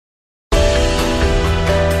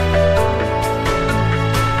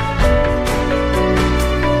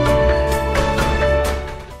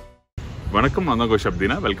வணக்கம், நான் தான் chef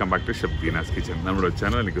Deena. Welcome back to chef Deena's kitchen. நம்மளோட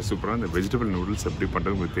சேனல் எனக்கு சூப்பரான இந்த வெஜிடபிள் நூடுல்ஸ் எப்படி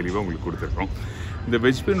பண்ணுறது உங்களுக்கு தெளிவாக உங்களுக்கு கொடுத்துருக்கோம். இந்த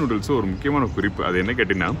வெஜிடபிள் நூடுல்ஸ் ஒரு முக்கியமான குறிப்பு. அது என்ன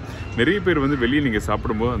கேட்டிங்கன்னா, நிறைய பேர் வந்து வெளியே நீங்கள்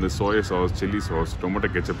சாப்பிடும்போது அந்த soya sauce, chilli sauce, tomato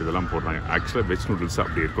ketchup இதெல்லாம் போடுறாங்க. ஆக்சுவலாக வெஜ் நூடுல்ஸ்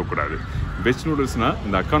அப்படி இருக்கக்கூடாது. வெஜ் நூடுல்ஸ்னால்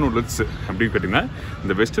இந்த அக்கா நூடுல்ஸ் அப்படின்னு கேட்டிங்கன்னா,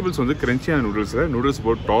 இந்த வெஜிடபிள்ஸ் வந்து கிரன்ச்சியான நூடுல்ஸ்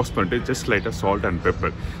போட்டு டாஸ் பண்ணிட்டு ஜஸ்ட் லைட்டாக சால்ட் அண்ட்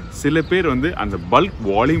பெப்பர். சில பேர் வந்து அந்த பல்க்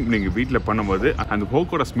வால்யூம் நீங்கள் வீட்டில் பண்ணும்போது அந்த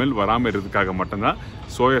ஹோக்கோட ஸ்மெல் வராமல் இருக்கிறதுக்காக மட்டும்தான்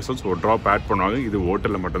சோயா சாஸ் ஒரு ட்ராப் ஆட் பண்ணுவாங்க. இது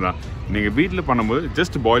ஹோட்டலில் மட்டும்தான். நீங்கள் வீட்டில் பண்ணும்போது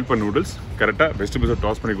ஜஸ்ட் பாயில் பண்ண நூடுல்ஸ் கரெக்டாக வெஜிடபிள்ஸை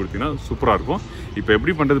டாஸ் பண்ணி கொடுத்தீங்கன்னா சூப்பராக இருக்கும். இப்போ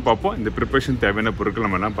எப்படி பண்ணுறது பார்ப்போம். இந்த ப்ரிப்பரேஷன் தேவையான பொருட்கள்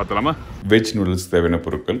நம்ம எல்லாம் பார்த்தலாமா? வெஜ் நூடுல்ஸ் தேவையான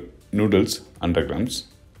பொருட்கள்: noodles 100 grams,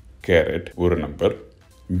 carrot 1 number,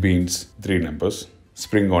 beans 3 numbers,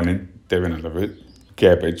 spring onion தேவையான அளவு,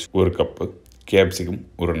 cabbage 1 cup, capsicum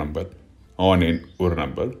 1 number, onion 1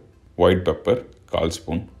 number, white pepper 1/4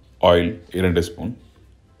 spoon, oil 2 spoon,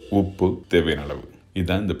 உப்பு தேவையான அளவு.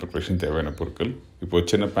 இதுதான் இந்த ப்ரிப்பரேஷன் தேவையான பொருட்கள். இப்போ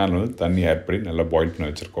சின்ன பேனில் வந்து தண்ணி ஆட் பண்ணி நல்லா பாயில் பண்ணி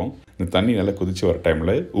வச்சுருக்கோம். இந்த தண்ணி நல்லா கொதித்து வர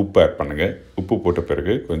டைமில் உப்பு ஆட் பண்ணுங்கள். உப்பு போட்ட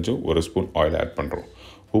பிறகு கொஞ்சம் 1 ஸ்பூன் ஆயில் ஆட் பண்ணுறோம்.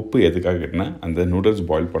 உப்பு எதுக்காக கேட்டினா, அந்த நூடுல்ஸ்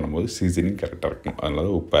பாயில் பண்ணும்போது சீசனிங் கரெக்டாக இருக்கணும். அதனால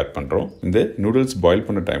உப்பு ஆட் பண்ணுறோம். இந்த நூடுல்ஸ் பாயில்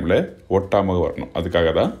பண்ண டைமில் ஒட்டாமல் வரணும்.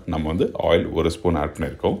 அதுக்காக தான் நம்ம வந்து ஆயில் 1 ஸ்பூன் ஆட்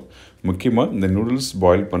பண்ணியிருக்கோம். முக்கியமாக இந்த நூடுல்ஸ்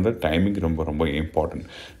பாயில் பண்ணுற டைமிங் ரொம்ப ரொம்ப இம்பார்ட்டன்ட்.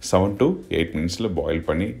 7 to 8 minutes பாயில்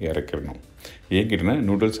பண்ணி இறக்கிடணும். ஏன் கேட்டிங்கன்னா,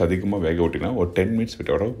 நூடுல்ஸ் அதிகமாக வேக விட்டிங்கன்னா ஒரு 10 minutes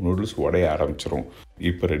விட்டோட நூடுல்ஸ் உடைய ஆரம்பிச்சிடும்.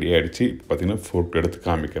 இப்போ ரெடி ஆகிடுச்சு. இப்போ பார்த்தீங்கன்னா ஃபோர்க் எடுத்து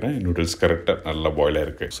காமிக்கிறேன். நூடுல்ஸ் கரெக்டாக நல்லா பாயில்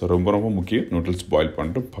ஆகிருக்கு. ஸோ ரொம்ப ரொம்ப முக்கியம் நூடுல்ஸ் பாயில்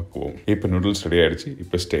பண்ணிட்டு பக்குவோம். இப்போ நூடுல்ஸ் ரெடி ஆகிடுச்சு.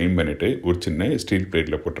 இப்போ ஸ்டெயின் பண்ணிவிட்டு ஒரு சின்ன ஸ்டீல்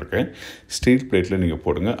பிளேட்டில் போட்டிருக்கேன். ஸ்டீல் பிளேட்டில் நீங்கள்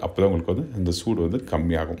போடுங்க. அப்போ தான் உங்களுக்கு வந்து அந்த சூடு வந்து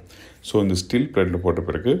கம்மியாகும். ஸோ இந்த ஸ்டீல் பிளேட்டில் போட்ட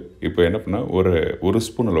பிறகு இப்போ என்ன பண்ணால் ஒரு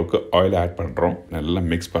ஸ்பூன் அளவுக்கு ஆயில் ஆட் பண்ணுறோம். நல்லா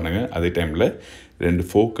மிக்ஸ் பண்ணுங்கள். அதே டைமில் 2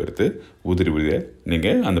 ஃபோர்க் எடுத்து உதிரி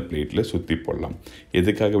நீங்கள் அந்த பிளேட்டில் சுற்றி போடலாம்.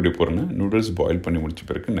 எதுக்காக இப்படி போடுறேன்னா, நூடுல்ஸ் பாயில் பண்ணி முடிச்ச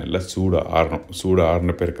பிறகு நல்லா சூடு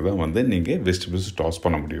ஆறின பிறகு தான் வந்து நீங்கள் வெஜிடபிள்ஸ் டாஸ்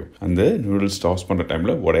பண்ண முடியும். அந்த நூடுல்ஸ் டாஸ் பண்ணுற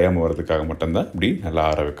டைமில் உடையாமல் வரதுக்காக மட்டும்தான் இப்படி நல்லா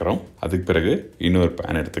ஆற வைக்கிறோம். அதுக்கு பிறகு இன்னொரு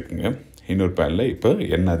பேன் எடுத்துக்கோங்க. இன்னொரு பேனில் இப்போ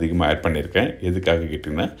எண்ணெய் அதிகமாக ஆட் பண்ணியிருக்கேன். எதுக்காக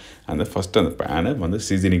கேட்டிங்கன்னா, அந்த பேனை வந்து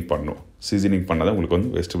சீசனிங் பண்ணணும். சீசனிங் பண்ணால் தான் உங்களுக்கு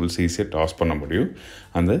வந்து வெஜிடபிள்ஸ் ஈஸியாக டாஸ் பண்ண முடியும்.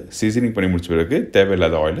 அந்த சீசனிங் பண்ணி முடிச்ச பிறகு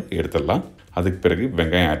தேவையில்லாத ஆயில் எடுத்துடலாம். அதுக்கு பிறகு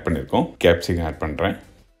வெங்காயம் ஆட் பண்ணியிருக்கோம். கேப்சிகம் ஆட் பண்ணுறேன்.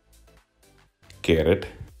 Carrot,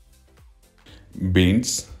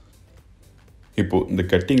 beans. இப்போது இந்த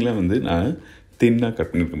கட்டிங்கில் வந்து நான் தின்னாக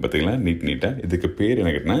கட் பண்ணியிருக்கேன். பார்த்தீங்களா, நீட்டாக. இதுக்கு பேர்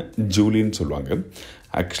என்ன கேட்டால் ஜூலின்னு சொல்லுவாங்க.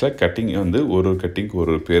 ஆக்சுவலாக கட்டிங் வந்து ஒரு கட்டிங்க்கு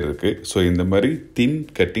ஒரு பேர் இருக்குது. ஸோ இந்த மாதிரி தின்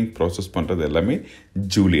கட்டிங் ப்ராசஸ் பண்ணுறது எல்லாமே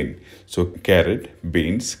Julian. So carrot,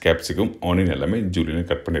 beans, capsicum, onion எல்லாமே ஜூலியனை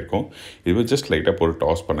கட் பண்ணியிருக்கோம். இது ஜஸ்ட் லைட்டாக போட்டு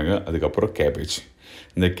டாஸ் பண்ணுங்கள். அதுக்கப்புறம் கேபேஜ்.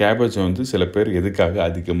 இந்த கேபேஜ் வந்து சில பேர் எதுக்காக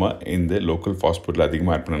அதிகமாக இந்த லோக்கல் ஃபாஸ்ட் ஃபுட்டில்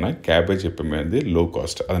அதிகமாக ஆட் பண்ணோன்னா, கேபேஜ் எப்பவுமே வந்து லோ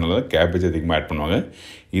காஸ்ட். அதனால தான் கேபேஜ் அதிகமாக ஆட் பண்ணுவாங்க.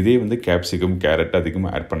 இதே வந்து கேப்சிகம், கேரட்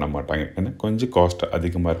அதிகமாக ஆட் பண்ண மாட்டாங்க. ஏன்னா கொஞ்சம் காஸ்ட்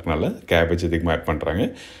அதிகமாக இருக்கனால கேபேஜ் அதிகமாக ஆட் பண்ணுறாங்க.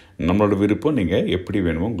 நம்மளோட விருப்பம், நீங்கள் எப்படி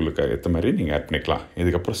வேணுமோ உங்களுக்கு ஏற்ற மாதிரி நீங்கள் ஆட் பண்ணிக்கலாம்.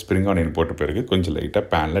 இதுக்கப்புறம் ஸ்ப்ரிங் ஆனியன் போட்ட பிறகு கொஞ்சம் லைட்டாக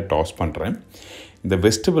பேனில் டாஸ் பண்ணுறேன். இந்த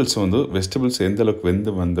வெஜிடபிள்ஸ் எந்த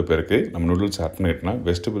அளவுக்கு வந்த பிறகு நம்ம நூடுல்ஸ் ஆட் பண்ணிட்டோம்னா,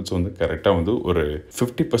 வெஜிடபிள்ஸ் வந்து கரெக்டாக வந்து ஒரு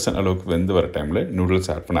 50% அளவுக்கு வெந்து வர டைமில் நூடுல்ஸ்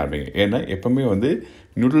ஆட் பண்ண ஆரம்பிங்க. ஏன்னா எப்போவுமே வந்து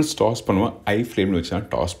நூடுல்ஸ் டாஸ் பண்ணுவோம், ஹை ஃப்ளேமில் வச்சு தான்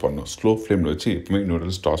டாஸ் பண்ணணும். ஸ்லோ ஃப்ளேமில் வச்சு எப்பவுமே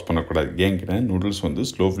நூடுல்ஸ் டாஸ் பண்ணக்கூடாது. ஏங்கிட்ட நூடுல்ஸ் வந்து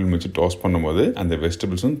ஸ்லோ ஃப்ளேம் வச்சு டாஸ் பண்ணும்போது அந்த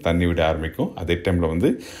வெஜிடபிள்ஸும் தண்ணி விட ஆரம்பிக்கும். அதே டைமில்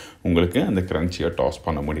வந்து உங்களுக்கு அந்த க்ரன்ச்சியாக டாஸ்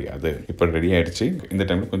பண்ண முடியாது. இப்போ ரெடி ஆகிடுச்சு. இந்த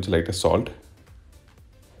டைமில் கொஞ்சம் லைட்டாக சால்ட்,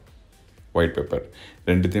 ஒயிட் பெப்பர்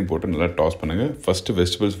ரெண்டுத்தையும் போட்டு நல்லா டாஸ் பண்ணுங்கள். ஃபஸ்ட்டு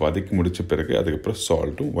வெஜிடபிள்ஸ் வதக்கி முடித்த பிறகு அதுக்கப்புறம்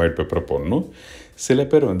சால்ட்டும் ஒயிட் பெப்பரை போடணும். சில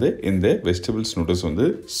பேர் வந்து இந்த வெஜிடபிள்ஸ் நூடுல்ஸ் வந்து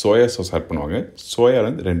சோயா சாஸ் ஆட் பண்ணுவாங்க. சோயா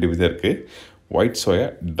வந்து 2 விதம் இருக்குது. White soya,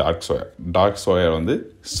 dark soya. Dark soya வந்து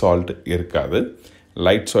சால்ட் இருக்காது.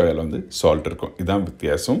 லைட் சோயாவில் வந்து சால்ட் இருக்கும். இதுதான்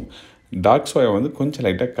வித்தியாசம். டார்க் சோயா வந்து கொஞ்சம்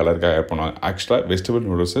லைட்டாக கலருக்காக ஆட் பண்ணுவாங்க. ஆக்சுவலாக வெஜிடபிள்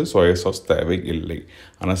நூடுல்ஸு சோயா சாஸ் தேவை இல்லை.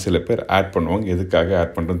 ஆனால் சில பேர் ஆட் பண்ணுவாங்க. எதுக்காக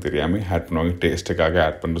ஆட் பண்ணுறதுன்னு தெரியாமல் ஆட் பண்ணுவாங்க. டேஸ்ட்டுக்காக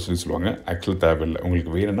ஆட் பண்ணுறது சொல்லுவாங்க. ஆக்சுவலாக தேவையில்லை.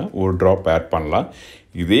 உங்களுக்கு வேணும்னா ஒரு ட்ராப் ஆட் பண்ணலாம்.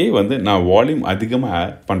 இதே வந்து நான் வால்யூம் அதிகமாக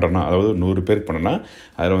ஆட் பண்ணுறேன்னா, அதாவது 100 பேர் பண்ணேன்னா,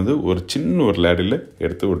 அதில் வந்து ஒரு சின்ன ஒரு லேடில்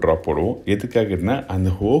எடுத்து ஒரு ட்ராப் போடுவோம். எதுக்காகனா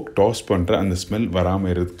அந்த ஹோக் டாஸ் பண்ணுற அந்த ஸ்மெல்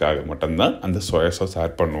வராமல் இருக்கிறதுக்காக மட்டும்தான் அந்த சோயா சாஸ்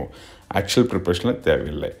ஆட் பண்ணுவோம். ஆக்சுவல் ப்ரிப்பரேஷனில்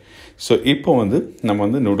தேவையில்லை. ஸோ இப்போ வந்து நம்ம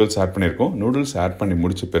வந்து நூடுல்ஸ் ஆட் பண்ணியிருக்கோம். நூடுல்ஸ் ஆட் பண்ணி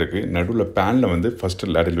முடித்த பிறகு நடுவில் பேனில் வந்து ஃபஸ்ட்டு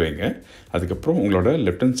லேடில் வைங்க. அதுக்கப்புறம் உங்களோட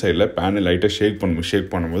லெஃப்ட் ஹேண்ட் சைடில் பேனை லைட்டாக ஷேக்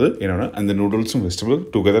பண்ணும்போது என்னென்னா அந்த நூடுல்ஸும் வெஜிடபிள்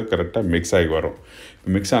டுகெதர் கரெக்டாக மிக்ஸ் ஆகி வரும்.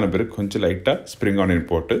 மிக்ஸ் ஆன பிறகு கொஞ்சம் லைட்டாக ஸ்ப்ரிங் ஆனியன்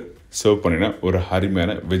போட்டு சர்வ் பண்ணினா ஒரு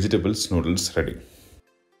அருமையான வெஜிடபிள்ஸ் நூடுல்ஸ் ரெடி.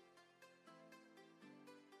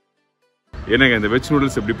 ஏன்னாங்க இந்த வெஜ்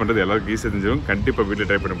நூடுல்ஸ் எப்படி பண்ணுறது எல்லாருக்கும் ஈஸியாக தெரிஞ்சிடும். கண்டிப்பாக வீட்டில்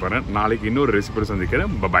ட்ரை பண்ணி பாருங்கள். நாளைக்கு இன்னொரு ரெசிபி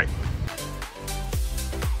சந்திக்கிறேன். பாய்.